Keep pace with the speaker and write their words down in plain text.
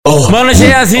Mano,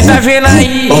 Geanzinho tá vindo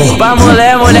aí. Pra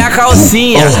mulher, molhar a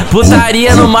calcinha.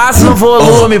 Putaria no máximo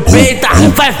volume. Peita,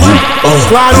 vai.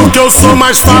 Claro que eu sou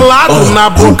mais falado na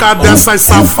boca dessas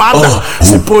safadas.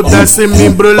 Se pudesse me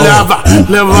embrulhava,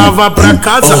 levava pra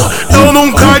casa. Eu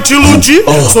nunca te iludi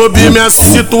sobre minha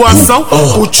situação.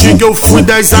 Contigo eu fui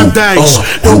 10 a 10.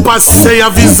 Eu passei a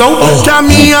visão que a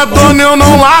minha dona eu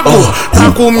não largo.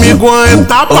 Tá comigo uma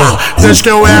etapa desde que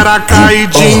eu era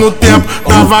caidinho no tempo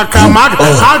da vaca magra.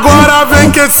 Agora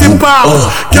vem com esse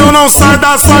papo que eu não saio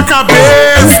da sua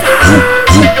cabeça.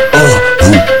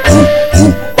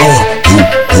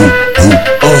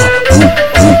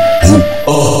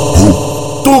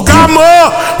 Tu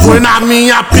gamou, foi na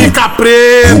minha pica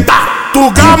preta.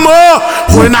 Tu gamou,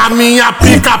 foi na minha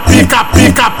pica preta.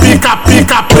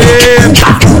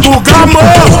 Tu gamou,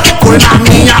 foi na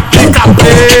minha pica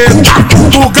preta.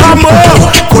 Tu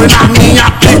gamou, foi na minha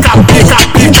pica preta.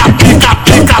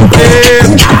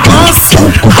 Nossa,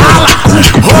 rala,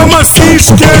 Roma se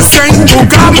esquece, hein? Tu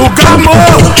gamou,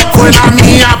 foi na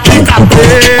minha pica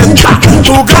preta.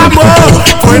 Tu gamou,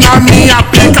 foi na minha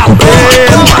pica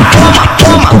preta.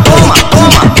 Toma,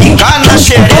 pica na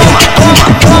xereca.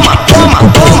 Toma,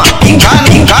 pica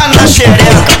na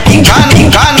xereca. Pica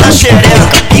na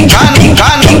xereca. Pica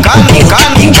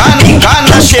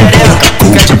na xereca.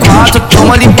 Fica de quatro,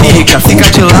 toma-lhe pica. Fica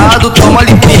de lado,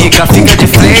 toma-lhe pica. Fica de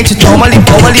frente, toma-lhe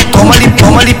pica.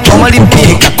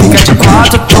 Fica de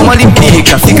quatro, toma-lhe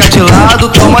pica. Fica de lado,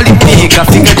 toma-lhe pica.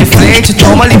 Fica de frente,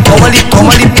 toma-lhe pica.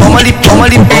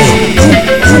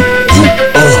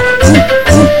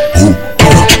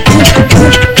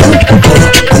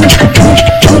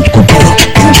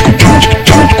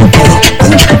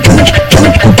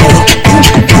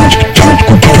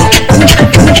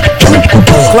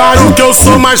 Claro que eu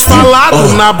sou mais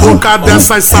falado na boca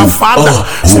dessas safadas.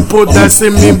 Se pudesse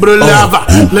me embrulhava,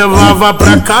 levava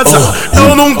pra casa.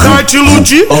 Eu nunca te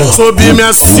iludi sobre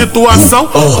minha situação.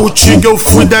 Contigo eu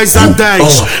fui 10 a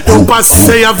 10. Eu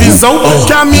passei a visão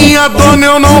que a minha dona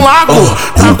eu não largo.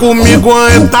 Tá comigo uma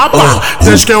etapa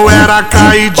desde que eu era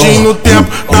caidinho no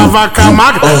tempo da vaca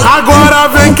magra. Agora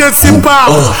vem com esse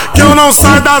papo que eu não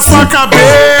saio da sua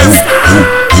cabeça.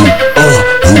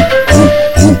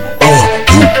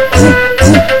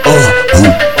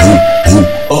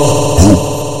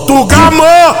 Tu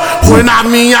gamou, foi na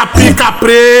minha pica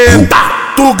preta.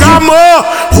 Tu gamou,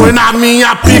 foi na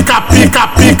minha pica preta.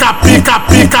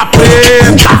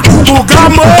 Tu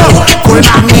gamou, foi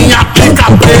na minha pica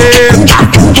preta.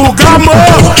 Tu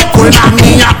gamou, foi na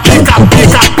minha pica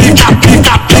preta.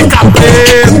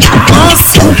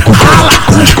 Nossa, rala,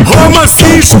 Roma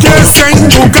se esquece, hein?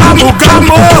 Tu gamou,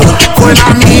 foi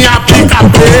na minha pica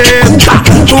preta.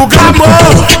 Tu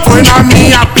gamou, foi na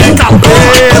minha pica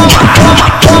preta.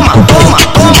 Toma,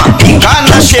 pica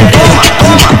na xereca.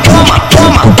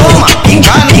 Toma,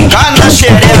 pica na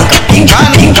xereca. Pica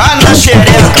na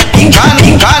xereca. Pica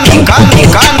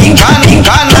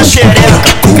na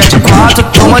xereca. Fica de quatro,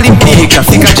 toma-lhe pica.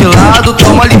 Fica de lado,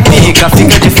 toma-lhe pica.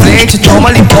 Fica de frente,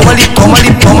 toma-lhe pica.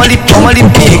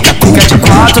 Fica de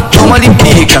quatro, toma-lhe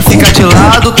pica. Fica de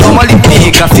lado, toma-lhe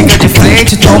pica. Fica de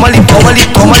frente, toma-lhe pica.